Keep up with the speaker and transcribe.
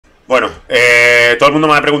Bueno, todo el mundo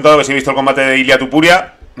me ha preguntado que si he visto el combate de Ilia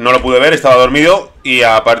Topuria. No lo pude ver, estaba dormido. Y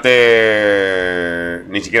aparte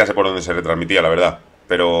ni siquiera sé por dónde se retransmitía, la verdad.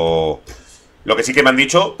 Pero lo que sí que me han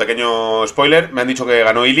dicho, pequeño spoiler, me han dicho que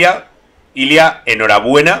ganó Ilia. Ilia,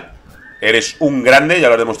 enhorabuena. Eres un grande, ya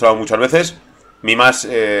lo has demostrado muchas veces. Mi más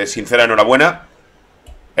sincera enhorabuena.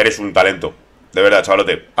 Eres un talento, de verdad,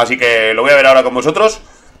 chavalote. Así que lo voy a ver ahora con vosotros.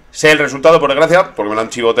 Sé el resultado, por desgracia, porque me lo han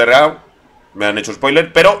chivoteado, me han hecho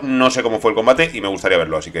spoiler, pero no sé cómo fue el combate y me gustaría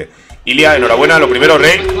verlo. Así que, Ilia, enhorabuena, lo primero,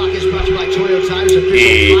 Rey.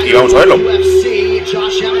 Y vamos a verlo.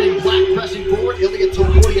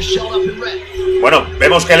 Bueno,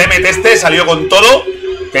 vemos que el Emmett este salió con todo.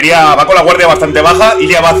 Va con la guardia bastante baja.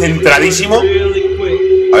 Ilia va centradísimo.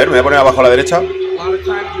 A ver, me voy a poner abajo a la derecha.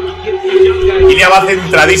 Ilia va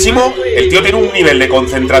centradísimo. El tío tiene un nivel de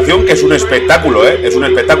concentración que es un espectáculo, ¿eh? Es un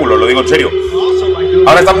espectáculo, lo digo en serio.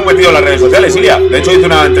 Ahora está muy metido en las redes sociales, Ilia. De hecho hice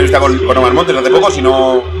una entrevista con Omar Montes hace poco. Si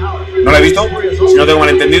no la he visto, si no tengo mal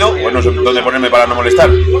entendido, pues no sé dónde ponerme para no molestar.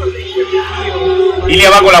 Ilia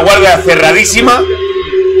va con la guardia cerradísima,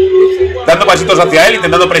 dando pasitos hacia él,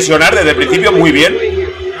 intentando presionar desde el principio, muy bien.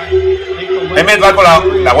 Emmett va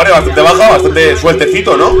con la guardia bastante baja, bastante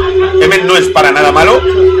sueltecito, ¿no? Emmett no es para nada malo.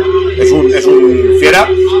 Es un fiera,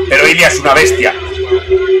 pero Ilia es una bestia.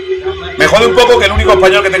 Me jode un poco que el único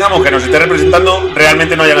español que tengamos que nos esté representando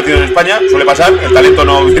realmente no haya nacido en España. Suele pasar, el talento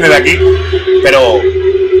no viene de aquí. Pero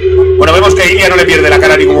bueno, vemos que Ilia no le pierde la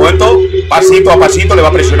cara en ningún momento. Pasito a pasito le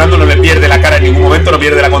va presionando, no le pierde la cara en ningún momento, no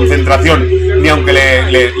pierde la concentración, ni aunque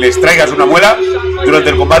le extraigas una muela durante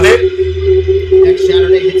el combate.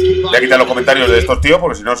 Voy a quitar los comentarios de estos tíos,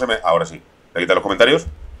 porque si no se me... Ahora sí, voy a quitar los comentarios.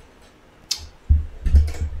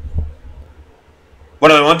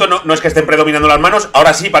 Bueno, de momento no es que estén predominando las manos.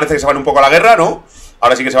 Ahora sí parece que se van un poco a la guerra, ¿no?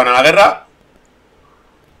 Ahora sí que se van a la guerra.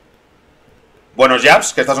 Buenos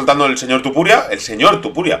jabs que está soltando el señor Topuria. El señor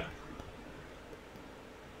Topuria.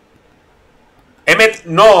 Emmett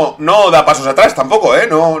no da pasos atrás tampoco, ¿eh?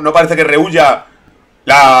 No parece que rehuya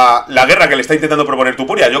la guerra que le está intentando proponer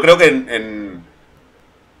Topuria. Yo creo que en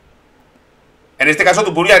este caso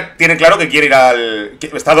Topuria tiene claro que quiere ir que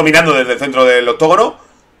está dominando desde el centro del octógono.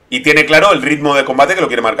 Y tiene claro el ritmo de combate que lo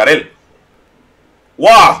quiere marcar él.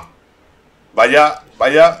 ¡Guau! Vaya,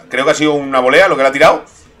 creo que ha sido una volea lo que le ha tirado.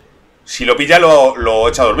 Si lo pilla lo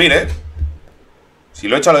echa a dormir, ¿eh? Si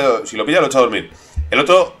lo pilla lo echa a dormir. El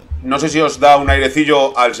otro, no sé si os da un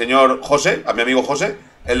airecillo al señor José, a mi amigo José,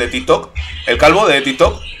 el de TikTok, el calvo de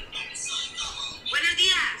TikTok. Buenos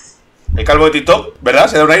días. El calvo de TikTok, ¿verdad?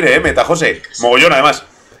 Se da un aire, meta José. Mogollón, además.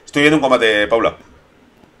 Estoy viendo un combate, Paula.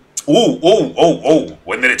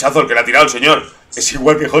 Buen derechazo el que le ha tirado el señor. Es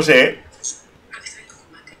igual que José, ¿eh?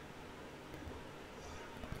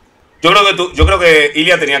 Yo creo que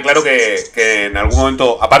Ilia tenía claro que en algún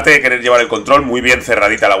momento, aparte de querer llevar el control, muy bien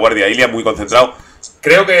cerradita la guardia, Ilia muy concentrado.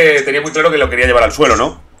 Creo que tenía muy claro que lo quería llevar al suelo,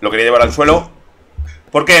 ¿no? Lo quería llevar al suelo.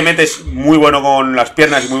 Porque Emmett es muy bueno con las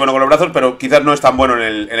piernas y muy bueno con los brazos, pero quizás no es tan bueno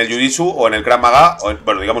en el jiu-jitsu o en el Krav Maga,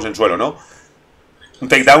 bueno, digamos en suelo, ¿no? Un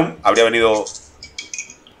takedown habría venido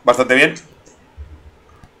bastante bien.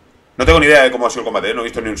 No tengo ni idea de cómo ha sido el combate, ¿eh? No he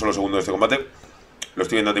visto ni un solo segundo de este combate. Lo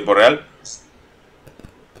estoy viendo a tiempo real.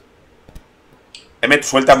 Emmett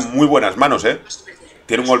suelta muy buenas manos, ¿eh?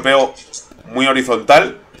 Tiene un golpeo muy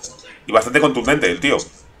horizontal y bastante contundente el tío.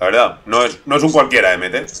 La verdad, no es un cualquiera,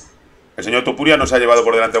 Emmett, ¿eh? El señor Topuria no se ha llevado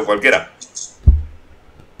por delante a un cualquiera.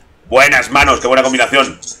 Buenas manos, qué buena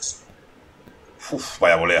combinación. Uf,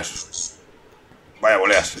 vaya voleas. Vaya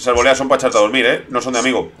voleas, esas voleas son para echarte a dormir, ¿eh? No son de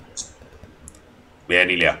amigo.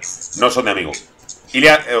 Bien, Ilia, no son de amigo.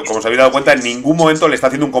 Ilia, como os habéis dado cuenta, en ningún momento le está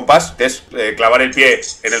haciendo un compás, que es clavar el pie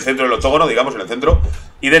en el centro del octógono, digamos, en el centro.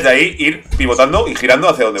 Y desde ahí ir pivotando y girando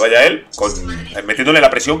hacia donde vaya él, metiéndole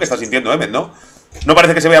la presión que está sintiendo Emmett, ¿no? No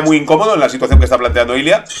parece que se vea muy incómodo en la situación que está planteando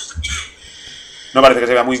Ilia. No parece que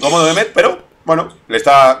se vea muy incómodo Emmett, pero, bueno, le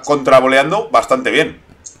está contravoleando bastante bien.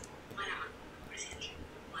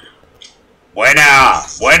 Buena,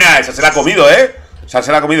 esa se la ha comido, ¿eh? Esa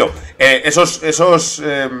se la ha comido. Esos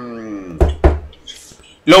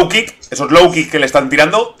low kick que le están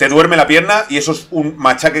tirando, te duerme la pierna y eso es un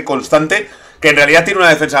machaque constante que en realidad tiene una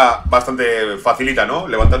defensa bastante facilita, ¿no?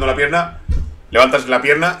 Levantando la pierna, levantas la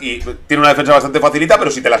pierna y tiene una defensa bastante facilita,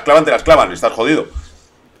 pero si te las clavan, estás jodido.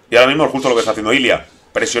 Y ahora mismo es justo lo que está haciendo Ilia.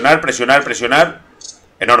 Presionar.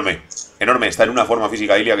 Enorme, está en una forma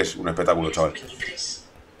física Ilia que es un espectáculo, chaval.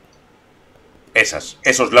 Esos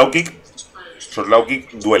low kick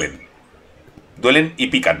duelen y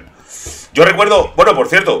pican. Yo recuerdo, bueno, por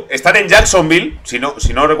cierto, están en Jacksonville, si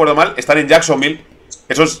no recuerdo mal, están en Jacksonville.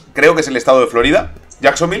 Eso creo que es el estado de Florida,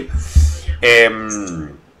 Jacksonville.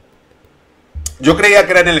 Yo creía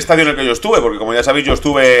que era en el estadio en el que yo estuve, porque como ya sabéis, yo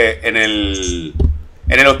estuve en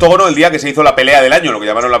el octógono el día que se hizo la pelea del año, lo que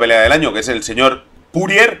llamaron la pelea del año, que es el señor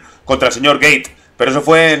Purier contra el señor Gate. Pero eso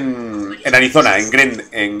fue en Arizona,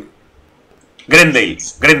 en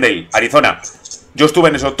Glendale, Arizona. Yo estuve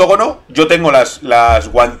en ese octógono, yo tengo las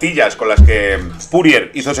guantillas con las que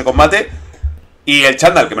Purier hizo ese combate y el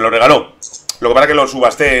chándal, que me lo regaló. Lo que pasa es que lo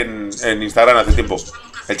subasté en Instagram hace tiempo.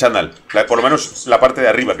 El chándal, por lo menos la parte de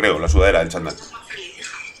arriba, creo, la sudadera del chándal.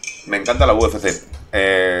 Me encanta la UFC.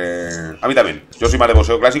 A mí también. Yo soy más de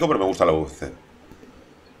boxeo clásico, pero me gusta la UFC.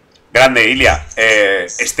 Grande, Ilia.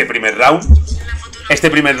 Este primer round,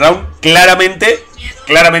 claramente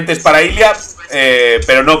es para Ilia,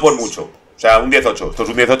 pero no por mucho. O sea, un 10-8. Esto es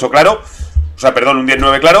un 10-8 claro. O sea, perdón, un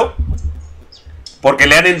 10-9 claro. Porque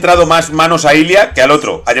le han entrado más manos a Ilia que al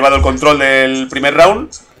otro. Ha llevado el control del primer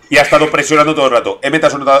round y ha estado presionando todo el rato. Emmett ha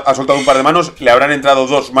soltado un par de manos. Le habrán entrado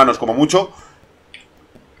 2 manos como mucho.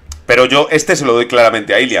 Pero yo se lo doy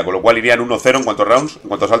claramente a Ilia. Con lo cual irían 1-0 en cuanto a rounds, en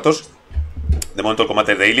cuanto a saltos. De momento el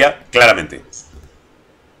combate es de Ilia, claramente.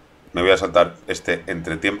 Me voy a saltar este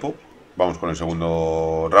entretiempo. Vamos con el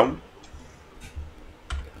segundo round.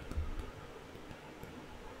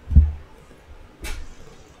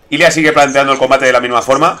 Ilia sigue planteando el combate de la misma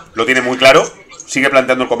forma. Lo tiene muy claro. Sigue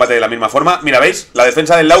planteando el combate de la misma forma. Mira, ¿veis? La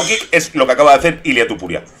defensa del low kick es lo que acaba de hacer Ilia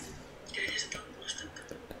Topuria.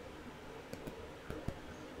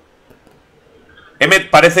 Emmett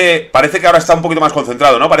parece que ahora está un poquito más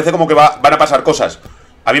concentrado, ¿no? Parece como que van a pasar cosas.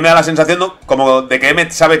 A mí me da la sensación como de que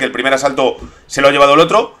Emmett sabe que el primer asalto se lo ha llevado el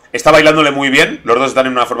otro. Está bailándole muy bien. Los dos están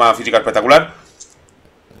en una forma física espectacular.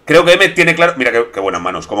 Creo que Emmett tiene claro... Mira qué buenas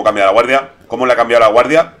manos. Cómo cambia la guardia. Cómo le ha cambiado la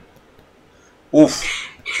guardia. Uf.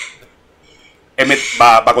 Emmett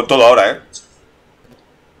va con todo ahora, ¿eh?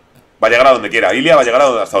 Va a llegar a donde quiera. Ilia va a llegar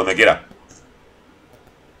hasta donde quiera.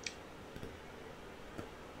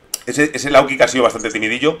 Ese low kick ha sido bastante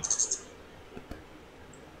timidillo.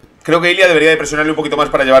 Creo que Ilia debería de presionarle un poquito más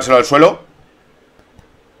para llevárselo al suelo.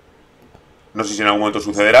 No sé si en algún momento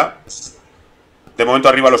sucederá. De momento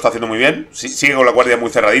arriba lo está haciendo muy bien. Sigue con la guardia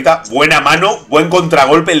muy cerradita. Buena mano, buen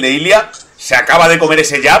contragolpe el de Ilia. Se acaba de comer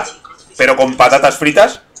ese jab, pero con patatas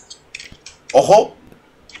fritas. Ojo.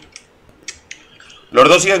 Los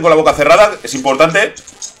dos siguen con la boca cerrada, es importante.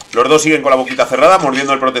 Los dos siguen con la boquita cerrada,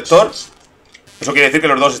 mordiendo el protector. Eso quiere decir que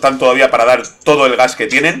los dos están todavía para dar todo el gas que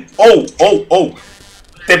tienen. ¡Oh! ¡Oh! ¡Oh!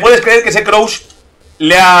 ¿Te puedes creer que ese crouch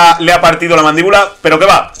le ha partido la mandíbula? Pero que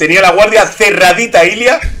va, tenía la guardia cerradita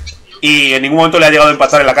Ilia y en ningún momento le ha llegado a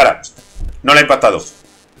impactar en la cara. No le ha impactado.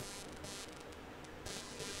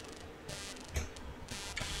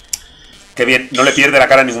 Qué bien, no le pierde la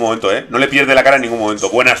cara en ningún momento, ¿eh? No le pierde la cara en ningún momento.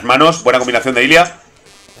 Buenas manos, buena combinación de Ilia.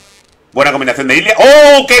 Buena combinación de Ilia.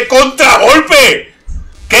 ¡Oh! ¡Qué contragolpe!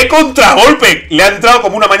 ¡Qué contragolpe! Le ha entrado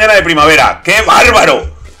como una mañana de primavera. ¡Qué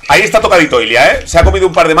bárbaro! Ahí está tocadito Ilia, ¿eh? Se ha comido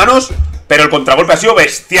un par de manos, pero el contragolpe ha sido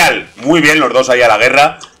bestial. Muy bien los dos ahí a la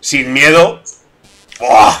guerra, sin miedo.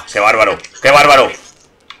 ¡Oh! ¡Qué bárbaro! ¡Qué bárbaro!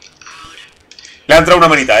 Le ha entrado una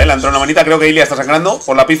manita, ¿eh? Le ha entrado una manita. Creo que Ilia está sangrando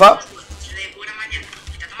por la pifa.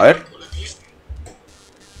 A ver.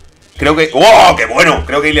 Creo que... ¡Oh! ¡Qué bueno!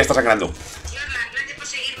 Creo que Ilia está sangrando.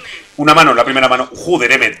 Una mano, la primera mano.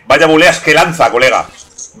 Joder, Emmett. Vaya voleas que lanza, colega.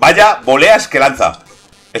 Vaya voleas que lanza.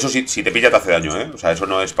 Eso sí, si te pilla te hace daño, ¿eh? O sea, eso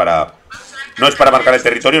no es para... No es para marcar el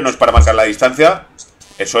territorio, no es para marcar la distancia.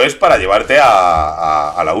 Eso es para llevarte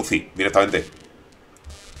a la UCI directamente.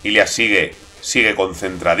 Ilia sigue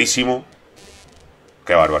concentradísimo.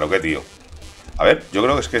 Qué bárbaro, qué tío. A ver, yo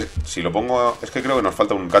creo que es que si lo pongo... Es que creo que nos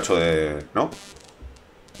falta un cacho de... ¿No?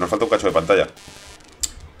 Nos falta un cacho de pantalla.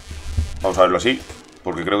 Vamos a verlo así,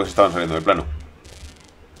 porque creo que se estaban saliendo del plano.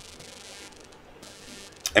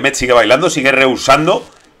 Emmett sigue bailando, sigue rehusando,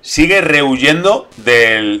 sigue rehuyendo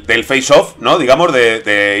del face-off, ¿no? Digamos,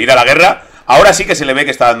 de ir a la guerra. Ahora sí que se le ve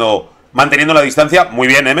que está manteniendo la distancia. Muy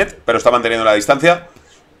bien, Emmett, pero está manteniendo la distancia.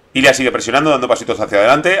 Ilia sigue presionando, dando pasitos hacia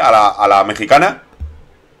adelante a la mexicana.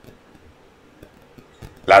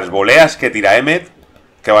 Las voleas que tira Emmett.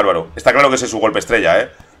 Qué bárbaro. Está claro que ese es su golpe estrella,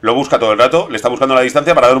 ¿eh? Lo busca todo el rato, le está buscando la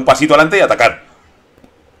distancia para dar un pasito adelante y atacar.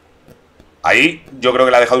 Ahí yo creo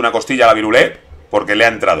que le ha dejado una costilla a la virulé, porque le ha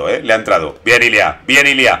entrado, ¿eh? Le ha entrado. Bien, Ilia, bien,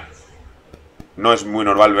 Ilia. No es muy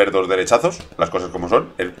normal ver dos derechazos, las cosas como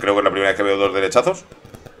son. Creo que es la primera vez que veo dos derechazos.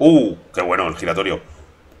 Qué bueno el giratorio.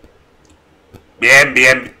 Bien,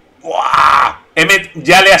 bien. ¡Uah! Emmett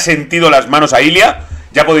ya le ha sentido las manos a Ilia.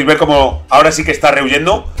 Ya podéis ver cómo ahora sí que está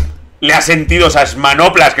rehuyendo. Le ha sentido esas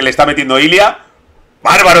manoplas que le está metiendo Ilia.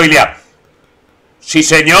 ¡Bárbaro, Ilia! ¡Sí,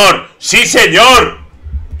 señor! ¡Sí, señor!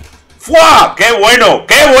 ¡Fua! ¡Qué bueno!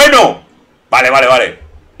 ¡Qué bueno! Vale, vale, vale.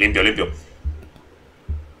 Limpio, limpio.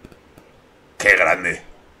 ¡Qué grande!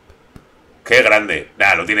 ¡Qué grande!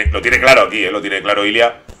 Nada, lo tiene claro aquí, lo tiene claro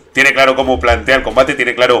Ilia. Tiene claro cómo plantea el combate,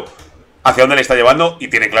 tiene claro hacia dónde le está llevando y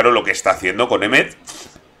tiene claro lo que está haciendo con Emmett.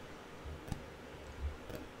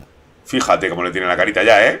 Fíjate cómo le tiene la carita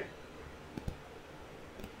ya, ¿eh?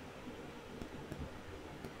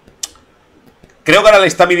 Creo que ahora le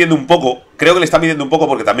está midiendo un poco. Creo que le está midiendo un poco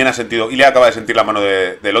porque también ha sentido... Ilia acaba de sentir la mano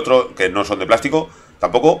del otro, que no son de plástico,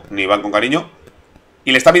 tampoco, ni van con cariño.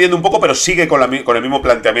 Y le está midiendo un poco, pero sigue con el mismo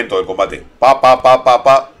planteamiento del combate.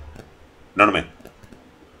 Pa. Enorme.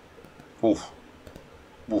 Uf.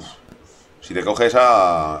 Si te coge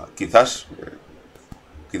esa... Quizás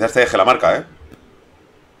te deje la marca, ¿eh?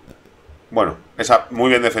 Bueno, esa muy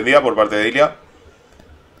bien defendida por parte de Ilia.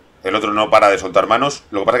 El otro no para de soltar manos.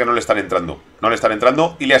 Lo que pasa es que no le están entrando. No le están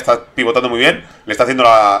entrando. Ilia está pivotando muy bien. Le está haciendo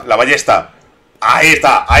la ballesta. Ahí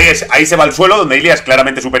está. Ahí se va al suelo, donde Ilia es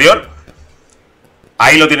claramente superior.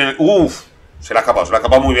 Ahí lo tienen. Uf. Se le ha escapado. Se le ha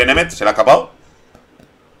escapado muy bien Emmett. Se le ha escapado.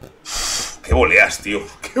 Uf, qué voleas, tío.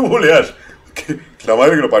 Qué voleas. La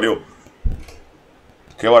madre que lo parió.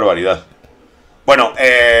 Qué barbaridad. Bueno,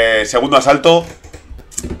 segundo asalto.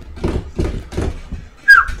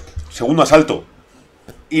 Segundo asalto.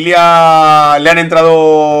 Ilia le han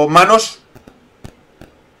entrado manos.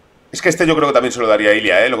 Es que este yo creo que también se lo daría a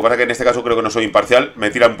Ilia, ¿eh? Lo que pasa es que en este caso creo que no soy imparcial. Me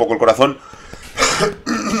tira un poco el corazón.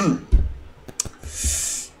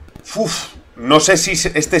 Uf, no sé si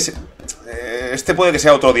este puede que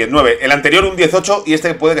sea otro 10-9. El anterior un 18 y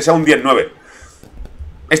este puede que sea un 10-9.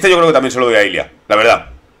 Este yo creo que también se lo doy a Ilia, la verdad.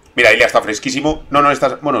 Mira, Ilia está fresquísimo. No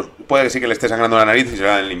está... Bueno, puede que sí que le esté sangrando la nariz y se le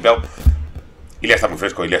han limpiado. Ilia está muy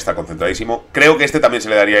fresco, Ilia está concentradísimo. Creo que este también se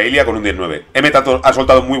le daría a Ilia con un 10-9. Emmett ha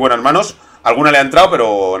soltado muy buenas manos. Alguna le ha entrado,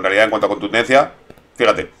 pero en realidad en cuanto a contundencia,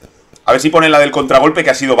 fíjate. A ver si ponen la del contragolpe, que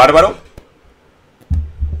ha sido bárbaro.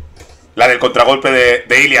 La del contragolpe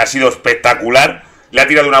de Ilia ha sido espectacular. Le ha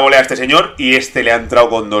tirado una volea a este señor y este le ha entrado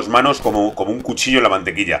con dos manos como un cuchillo en la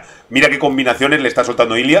mantequilla. Mira qué combinaciones le está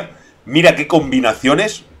soltando Ilia. Mira qué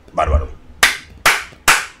combinaciones. Bárbaro.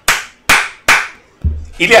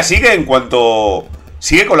 Ilia sigue en cuanto...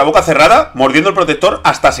 Sigue con la boca cerrada, mordiendo el protector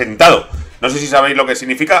hasta sentado. No sé si sabéis lo que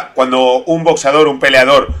significa. Cuando un boxeador, un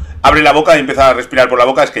peleador, abre la boca y empieza a respirar por la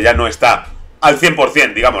boca, es que ya no está al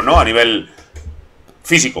 100%, digamos, ¿no? A nivel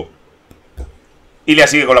físico. Ilia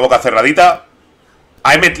sigue con la boca cerradita.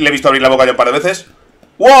 A Emmett le he visto abrir la boca ya un par de veces.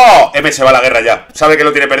 ¡Wow! Emmett se va a la guerra ya. Sabe que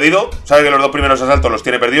lo tiene perdido. Sabe que los dos primeros asaltos los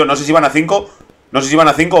tiene perdidos. No sé si van a 5. No sé si van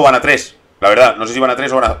a 5 o van a 3. La verdad, no sé si van a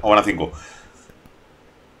 3 o van a 5.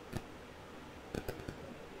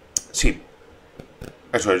 Sí.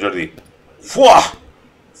 Eso es, Jordi. ¡Fua!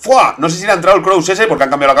 ¡Fua! No sé si le ha entrado el Crows ese porque han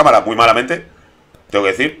cambiado la cámara muy malamente. Tengo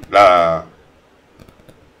que decir.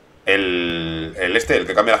 El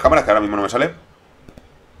que cambia las cámaras, que ahora mismo no me sale.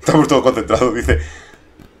 Estamos todos concentrados, dice.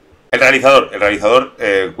 El realizador,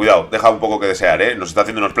 cuidado, deja un poco que desear, ¿eh? Nos está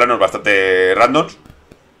haciendo unos planos bastante randoms.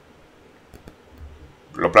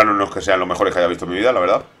 Los planos no es que sean los mejores que haya visto en mi vida, la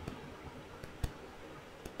verdad.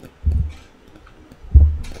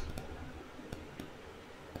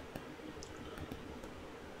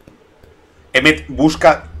 Emmett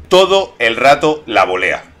busca todo el rato la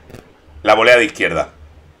volea. La volea de izquierda.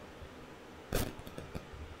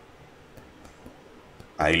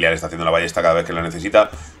 Ahí le está haciendo la ballesta cada vez que la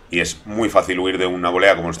necesita. Y es muy fácil huir de una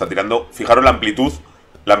volea como lo está tirando. Fijaros la amplitud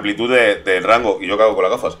del rango. Y yo cago con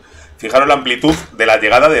las gafas. Fijaros la amplitud de la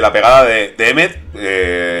llegada, de la pegada de Emmett.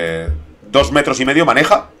 2,5 metros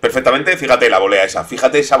maneja perfectamente. Fíjate la volea esa.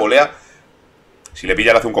 Fíjate esa volea. Si le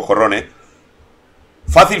pilla le hace un cojorrón,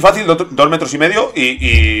 Fácil, 2,5 metros.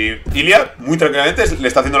 Y Ilia, muy tranquilamente, le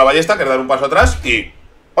está haciendo la ballesta, quiere dar un paso atrás y...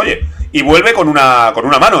 Oye, y vuelve con una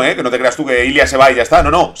mano, que no te creas tú que Ilia se va y ya está.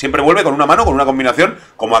 No, siempre vuelve con una mano, con una combinación,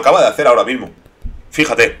 como acaba de hacer ahora mismo.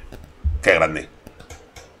 Fíjate, qué grande.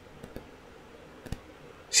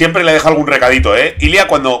 Siempre le deja algún recadito, Ilia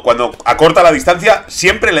cuando acorta la distancia,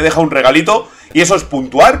 siempre le deja un regalito. Y eso es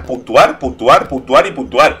puntuar y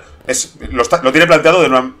puntuar. Lo tiene planteado de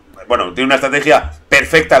una... Bueno, tiene una estrategia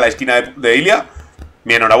perfecta a la esquina de Ilia.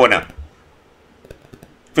 Mi enhorabuena.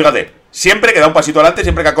 Fíjate, siempre que da un pasito adelante,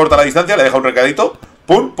 siempre que acorta la distancia, le deja un recadito.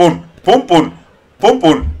 Pum, pum, pum, pum, pum,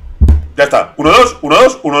 pum. Ya está. 1-2,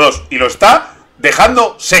 1-2, 1-2. Y lo está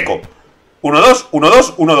dejando seco. 1-2,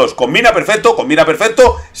 1-2, 1-2. Combina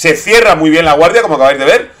perfecto. Se cierra muy bien la guardia, como acabáis de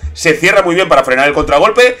ver. Se cierra muy bien para frenar el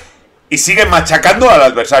contragolpe. Y sigue machacando al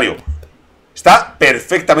adversario. Está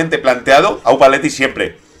perfectamente planteado a Upaletti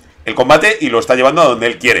siempre el combate y lo está llevando a donde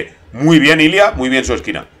él quiere. Muy bien Ilia, muy bien su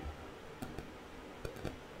esquina.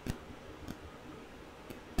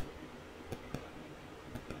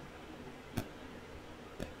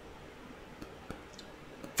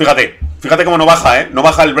 Fíjate, fíjate cómo no baja, ¿eh? No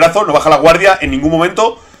baja el brazo, no baja la guardia en ningún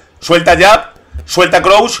momento. Suelta jab, suelta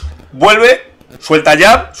crouch, vuelve, suelta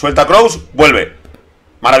jab, suelta crouch, vuelve.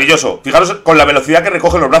 Maravilloso. Fijaros con la velocidad que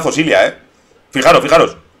recogen los brazos Ilia, ¿eh? Fijaros,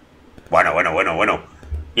 fijaros. Bueno.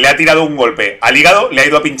 Le ha tirado un golpe al hígado, le ha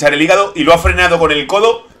ido a pinchar el hígado y lo ha frenado con el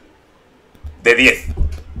codo de 10.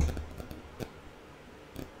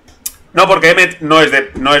 No, porque Emmett no es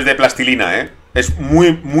de plastilina, ¿eh? Es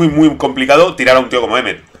muy complicado tirar a un tío como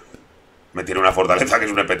Emmett. Me tiene una fortaleza que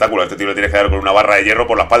es un espectáculo. A este tío le tienes que dar con una barra de hierro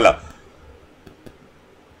por la espalda.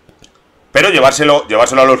 Pero llevárselo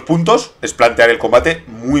a los puntos es plantear el combate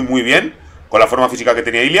muy bien. Con la forma física que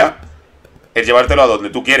tenía Ilia, es llevártelo a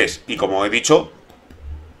donde tú quieres. Y como he dicho,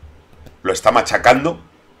 lo está machacando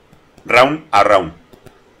round a round.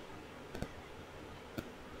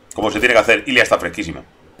 Como se tiene que hacer. Ilia está fresquísimo.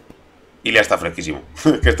 Ilia está fresquísimo.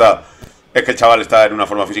 Es que el chaval está en una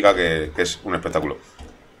forma física que es un espectáculo.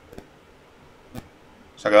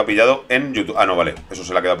 Se ha quedado pillado en YouTube. Ah, no, vale. Eso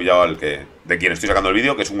se le ha quedado pillado al que de quien estoy sacando el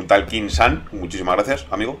vídeo, que es un tal King San. Muchísimas gracias,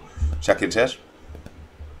 amigo. Seas quien seas.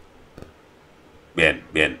 Bien.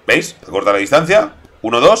 ¿Veis? Acorta la distancia.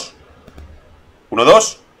 1-2.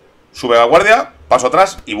 1-2. Sube a la guardia. Paso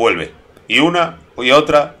atrás y vuelve. Y una, y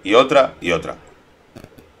otra.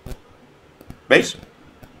 ¿Veis?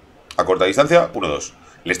 A corta distancia, 1-2.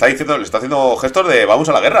 Le está haciendo gestos de vamos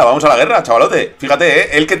a la guerra, chavalote.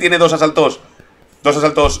 Fíjate, él que tiene dos asaltos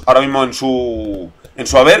ahora mismo en su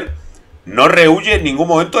haber, no rehuye en ningún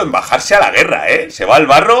momento en bajarse a la guerra, Se va al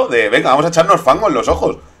barro de venga, vamos a echarnos fango en los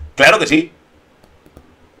ojos. Claro que sí.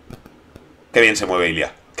 Qué bien se mueve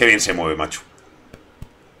Ilia. Qué bien se mueve, macho.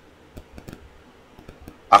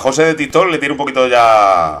 A José de TikTok le tiene un poquito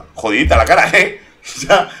ya jodidita la cara,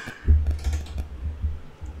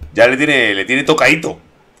 Ya le tiene tocadito.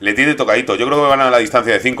 Le tiene tocadito. Yo creo que van a la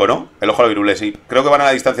distancia de 5, ¿no? El ojo a la virulé, sí. Creo que van a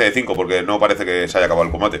la distancia de 5 porque no parece que se haya acabado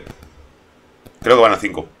el combate. Creo que van a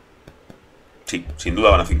 5. Sí, sin duda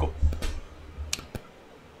van a 5.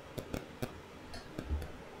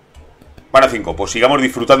 Van a 5. Pues sigamos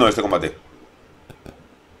disfrutando de este combate.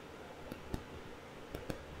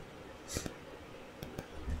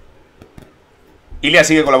 Ilia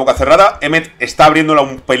sigue con la boca cerrada. Emmett está abriéndola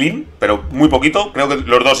un pelín, pero muy poquito. Creo que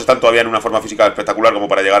los dos están todavía en una forma física espectacular como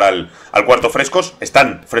para llegar al cuarto frescos.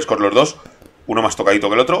 Están frescos los dos. Uno más tocadito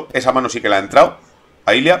que el otro. Esa mano sí que la ha entrado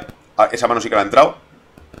a Ilia. Esa mano sí que la ha entrado.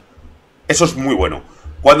 Eso es muy bueno.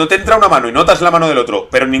 Cuando te entra una mano y notas la mano del otro,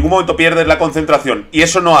 pero en ningún momento pierdes la concentración y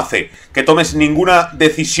eso no hace que tomes ninguna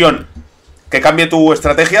decisión que cambie tu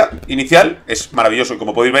estrategia inicial, es maravilloso. Y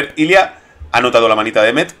como podéis ver, Ilia ha notado la manita de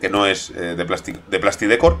Emmett, que no es de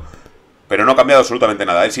Plastidecor, pero no ha cambiado absolutamente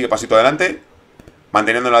nada. Él sigue pasito adelante,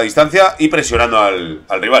 manteniendo la distancia y presionando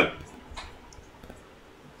al rival.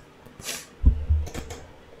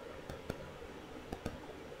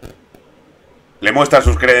 Le muestra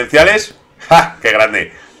sus credenciales. ¡Ja! ¡Qué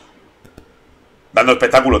grande! Dando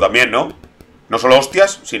espectáculo también, ¿no? No solo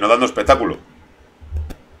hostias, sino dando espectáculo.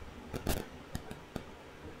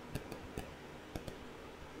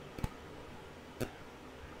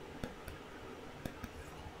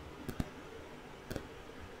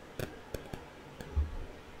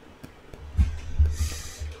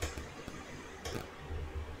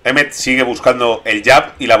 Emmett sigue buscando el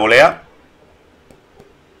jab y la volea.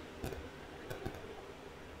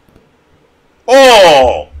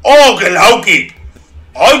 ¡Oh! ¡Oh, qué low kick!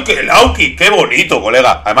 ¡Ay, qué low kick! ¡Qué bonito,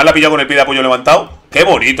 colega! Además la ha pillado con el pie de apoyo levantado. ¡Qué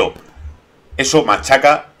bonito! Eso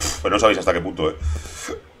machaca. Pues no sabéis hasta qué punto,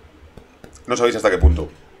 No sabéis hasta qué punto.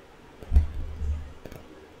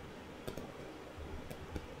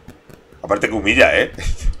 Aparte que humilla,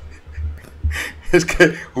 Es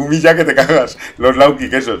que humilla que te cagas los low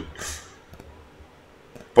kick esos.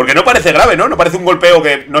 Porque no parece grave, ¿no? No parece un golpeo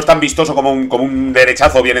que no es tan vistoso como un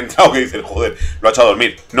derechazo bien entrado que dices, joder, lo ha echado a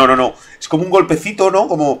dormir. No. Es como un golpecito, ¿no?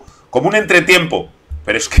 Como un entretiempo.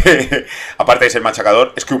 Pero es que, aparte de ser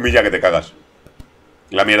machacador, es que humilla que te cagas.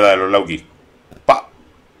 La mierda de los low kick. ¡Pa!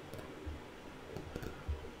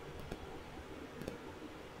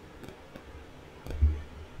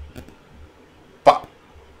 ¡Pa!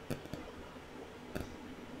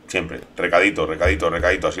 Siempre. Recadito.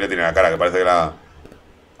 Así le tiene la cara, que parece que la...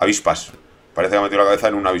 Avispas. Parece que ha metido la cabeza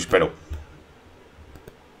en un avispero.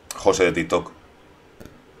 José de TikTok.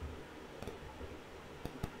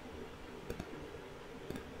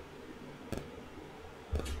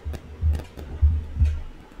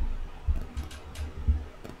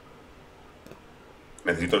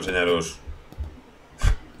 Necesito enseñaros.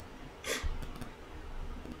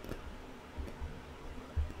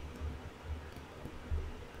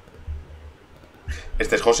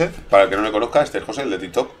 Este es José, para el que no le conozca, este es José, el de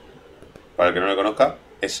TikTok. Para el que no le conozca,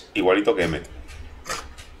 es igualito que Emmett.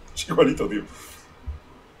 Es igualito, tío.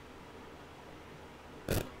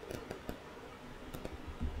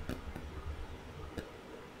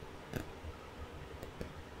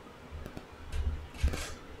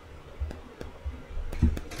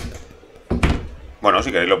 Bueno,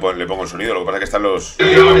 si queréis le pongo el sonido, lo que pasa es que están los...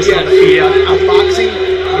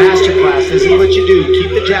 Masterclass. This is what you do. You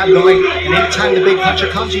keep the jab going, and anytime the big puncher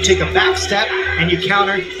comes, you take a back step and you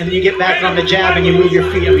counter, and then you get back on the jab and you move your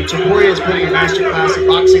feet. I mean, Topuria is putting a masterclass of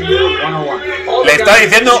boxing 101. Le está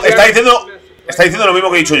diciendo lo mismo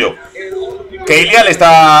que he dicho yo. Que Ilia le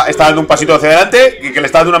está dando un pasito hacia adelante y que le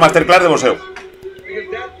está dando una masterclass de boxeo.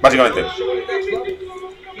 Básicamente.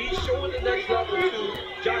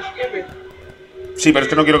 Sí, pero es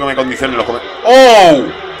que no quiero que me condicionen los comentarios. ¡Oh!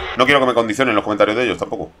 No quiero que me condicionen los comentarios de ellos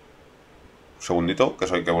tampoco. Un segundito, que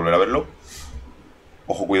eso hay que volver a verlo.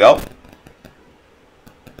 Ojo, cuidado.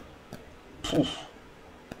 Uf.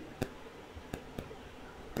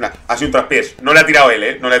 Nah, ha sido un traspiés. No le ha tirado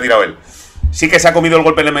él, no le ha tirado él. Sí que se ha comido el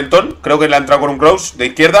golpe en el mentón. Creo que le ha entrado con un cross de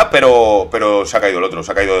izquierda, pero se ha caído el otro.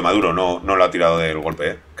 Se ha caído de maduro. No lo ha tirado del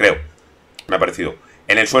golpe, creo. Me ha parecido.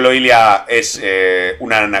 En el suelo Ilia es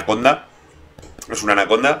una anaconda. Es una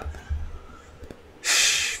anaconda.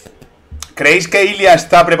 ¿Creéis que Ilia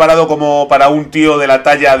está preparado como para un tío de la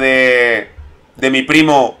talla de mi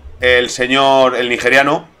primo, el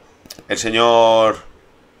nigeriano, el señor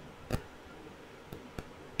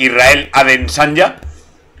Israel Adesanya?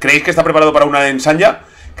 ¿Creéis que está preparado para un Adesanya?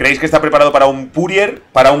 ¿Creéis que está preparado para un Poirier,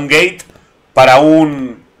 para un Gate, para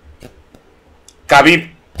un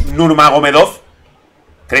Khabib Nurmagomedov?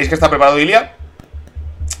 ¿Creéis que está preparado Ilia?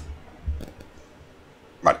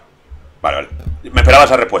 Vale. Me esperaba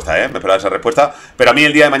esa respuesta, Me esperaba esa respuesta. Pero a mí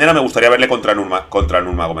el día de mañana me gustaría verle contra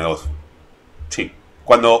Nurmagomedov. Sí.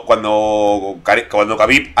 Cuando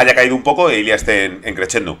Khabib haya caído un poco e Ilia esté en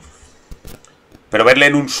crescendo. Pero verle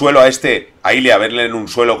en un suelo a Ilia, verle en un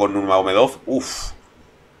suelo con Nurmagomedov, uff.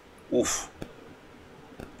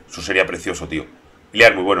 Eso sería precioso, tío. Ilia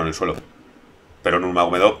es muy bueno en el suelo. Pero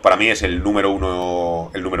Nurmagomedov para mí es el número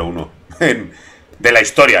uno de la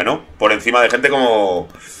historia, ¿no? Por encima de gente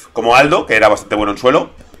como Aldo, que era bastante bueno en suelo.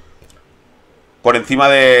 Por encima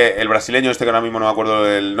del brasileño que ahora mismo no me acuerdo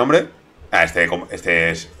del nombre.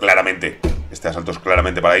 Este es claramente. Este asalto es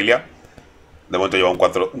claramente para Ilia. De momento lleva un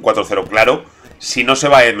 4-0 claro. Si no se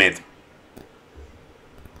va Emmett.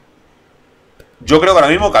 Yo creo que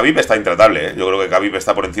ahora mismo Khabib está intratable, Yo creo que Khabib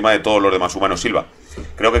está por encima de todos los demás humanos, Silva.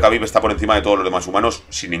 Creo que Khabib está por encima de todos los demás humanos,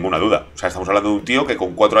 sin ninguna duda. O sea, estamos hablando de un tío que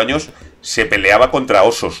con 4 años se peleaba contra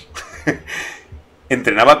osos.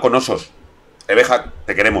 Entrenaba con osos. Eveja,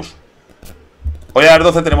 te queremos. Hoy a las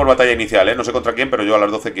 12 tenemos batalla inicial, No sé contra quién, pero yo a las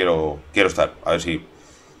 12 quiero estar. A ver si...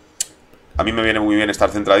 A mí me viene muy bien estar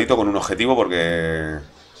centradito con un objetivo porque...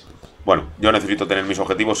 Bueno, yo necesito tener mis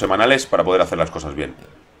objetivos semanales para poder hacer las cosas bien.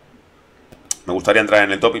 Me gustaría entrar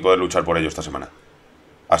en el top y poder luchar por ello esta semana.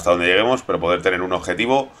 Hasta donde lleguemos, pero poder tener un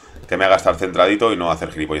objetivo que me haga estar centradito y no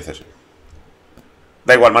hacer gilipolleces.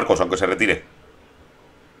 Da igual, Marcos, aunque se retire.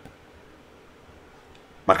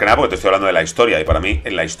 Más que nada porque te estoy hablando de la historia. Y para mí,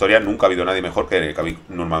 en la historia nunca ha habido nadie mejor que Khabib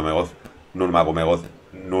Nurmagomedov.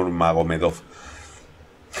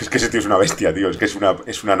 Es que ese tío es una bestia, tío. Es que es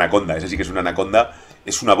una anaconda. Ese sí que es una anaconda.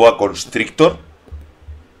 Es una boa constrictor.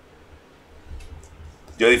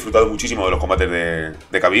 Yo he disfrutado muchísimo de los combates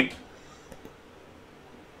de Khabib.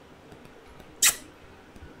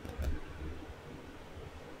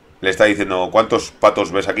 Le está diciendo, ¿cuántos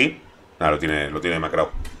patos ves aquí? Nada, lo tiene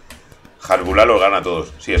demacrado. Hasbullah los gana a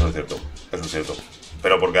todos. Sí, eso es cierto. Eso es cierto.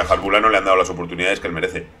 Pero porque a Hasbullah no le han dado las oportunidades que él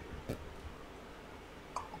merece.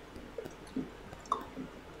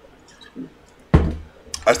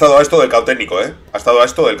 Ha estado a esto del cao técnico, Ha estado a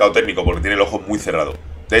esto del cao técnico porque tiene el ojo muy cerrado.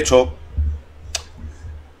 De hecho,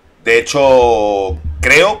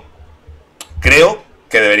 creo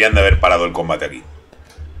que deberían de haber parado el combate aquí.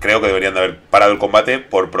 Creo que deberían de haber parado el combate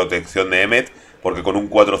por protección de Emmett, porque con un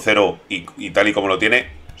 4-0 y tal y como lo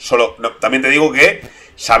tiene, también te digo que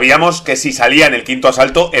sabíamos que si salía en el quinto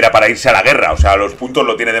asalto era para irse a la guerra. O sea, a los puntos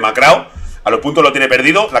lo tiene demacrado, a los puntos lo tiene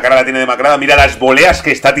perdido, la cara la tiene demacrada. Mira las voleas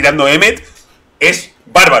que está tirando Emmett. Es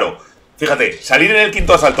bárbaro. Fíjate, salir en el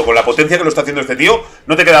quinto asalto con la potencia que lo está haciendo este tío,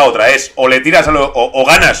 no te queda otra. Es o le tiras o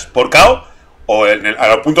ganas por KO, o a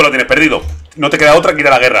los puntos lo tienes perdido. No te queda otra que ir a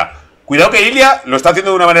la guerra. Cuidado que Ilia lo está haciendo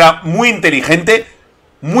de una manera muy inteligente.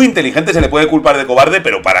 Muy inteligente, se le puede culpar de cobarde,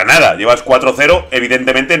 pero para nada. Llevas 4-0,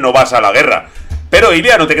 evidentemente no vas a la guerra. Pero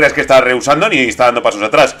Ilia, no te creas que está rehusando ni está dando pasos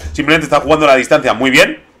atrás. Simplemente está jugando la distancia muy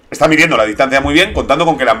bien. Está midiendo la distancia muy bien, contando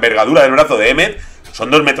con que la envergadura del brazo de Emmett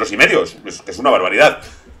Son 2,5 metros. Es una barbaridad.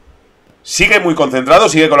 Sigue muy concentrado,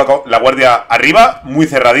 sigue con la guardia arriba, muy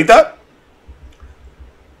cerradita.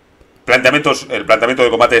 El planteamiento de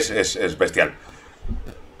combate es bestial.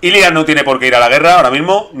 Ilia no tiene por qué ir a la guerra ahora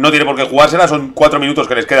mismo. No tiene por qué jugársela. Son 4 minutos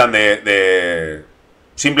que les quedan de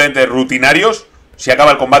simplemente rutinarios. Si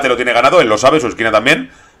acaba el combate lo tiene ganado. Él lo sabe, su esquina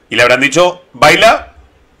también. Y le habrán dicho, baila.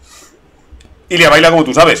 Ilia, baila como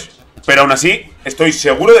tú sabes. Pero aún así, estoy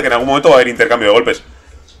seguro de que en algún momento va a haber intercambio de golpes.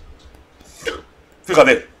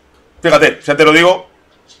 Fíjate, ya te lo digo.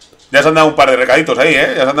 Ya se han dado un par de recaditos ahí,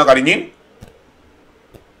 ¿eh? Ya se han dado cariñín.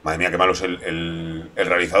 Madre mía, qué malo es el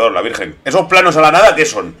realizador, la virgen. ¿Esos planos a la nada qué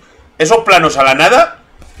son? ¿Esos planos a la nada?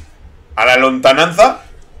 ¿A la lontananza?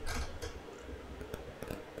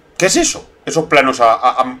 ¿Qué es eso? Esos planos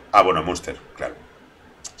bueno, Monster, claro.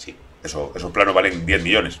 Sí, esos planos valen 10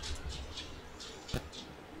 millones.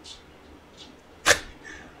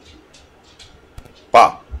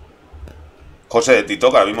 Pa. José de Tito,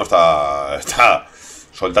 que ahora mismo está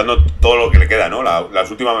soltando todo lo que le queda, ¿no? Las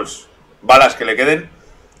últimas balas que le queden.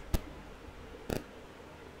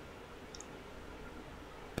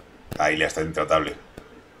 Ahí le está intratable.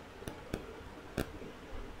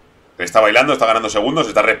 Está bailando, está ganando segundos,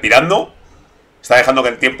 está respirando. Está dejando que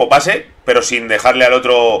el tiempo pase, pero sin dejarle al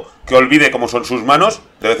otro que olvide cómo son sus manos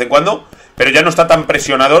de vez en cuando. Pero ya no está tan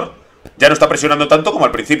presionador. Ya no está presionando tanto como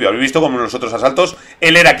al principio. Habéis visto como en los otros asaltos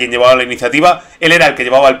él era quien llevaba la iniciativa. Él era el que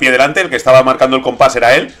llevaba el pie delante. El que estaba marcando el compás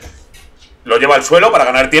era él. Lo lleva al suelo para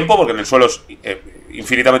ganar tiempo, porque en el suelo es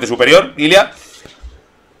infinitamente superior Ilia.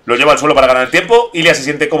 Lo lleva al suelo para ganar tiempo. Ilia se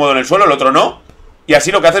siente cómodo en el suelo, el otro no. Y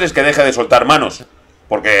así lo que haces es que deje de soltar manos.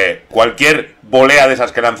 Porque cualquier volea de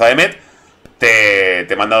esas que lanza Emmett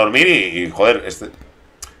te manda a dormir y joder,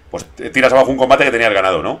 pues te tiras abajo un combate que tenías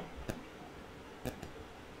ganado, ¿no?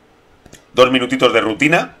 2 minutitos de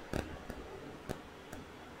rutina.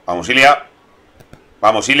 Vamos, Ilia.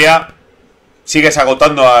 Vamos, Ilia. Sigues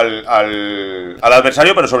agotando al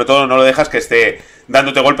adversario, pero sobre todo no lo dejas que esté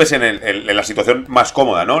dándote golpes en la situación más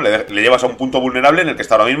cómoda, ¿no? Le llevas a un punto vulnerable en el que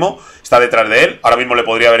está ahora mismo. Está detrás de él. Ahora mismo le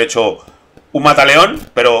podría haber hecho un mataleón,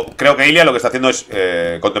 pero creo que Ilia lo que está haciendo es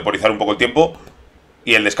contemporizar un poco el tiempo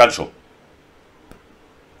y el descanso.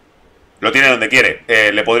 Lo tiene donde quiere.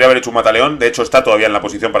 Le podría haber hecho un mataleón. De hecho, está todavía en la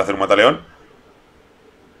posición para hacer un mataleón.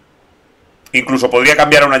 Incluso podría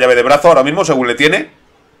cambiar a una llave de brazo ahora mismo, según le tiene.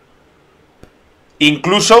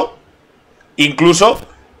 Incluso,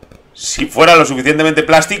 si fuera lo suficientemente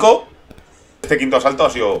plástico, este quinto asalto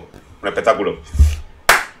ha sido un espectáculo.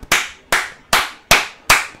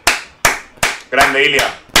 Grande, Ilia.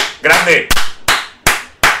 Grande.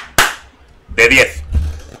 De 10.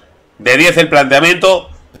 De 10 el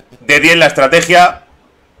planteamiento. De 10 la estrategia.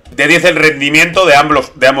 De 10 el rendimiento de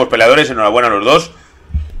ambos peleadores. Enhorabuena a los dos.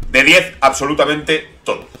 De 10 absolutamente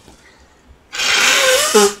todo.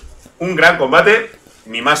 Un gran combate.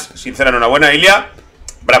 Mi más sincera enhorabuena, Ilia.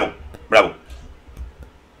 Bravo, bravo.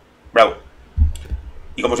 Bravo.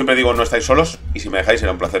 Y como siempre digo, no estáis solos. Y si me dejáis,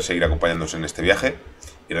 será un placer seguir acompañándoos en este viaje.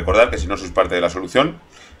 Y recordad que si no sois parte de la solución,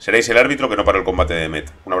 seréis el árbitro que no para el combate de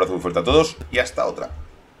Emmett. Un abrazo muy fuerte a todos y hasta otra.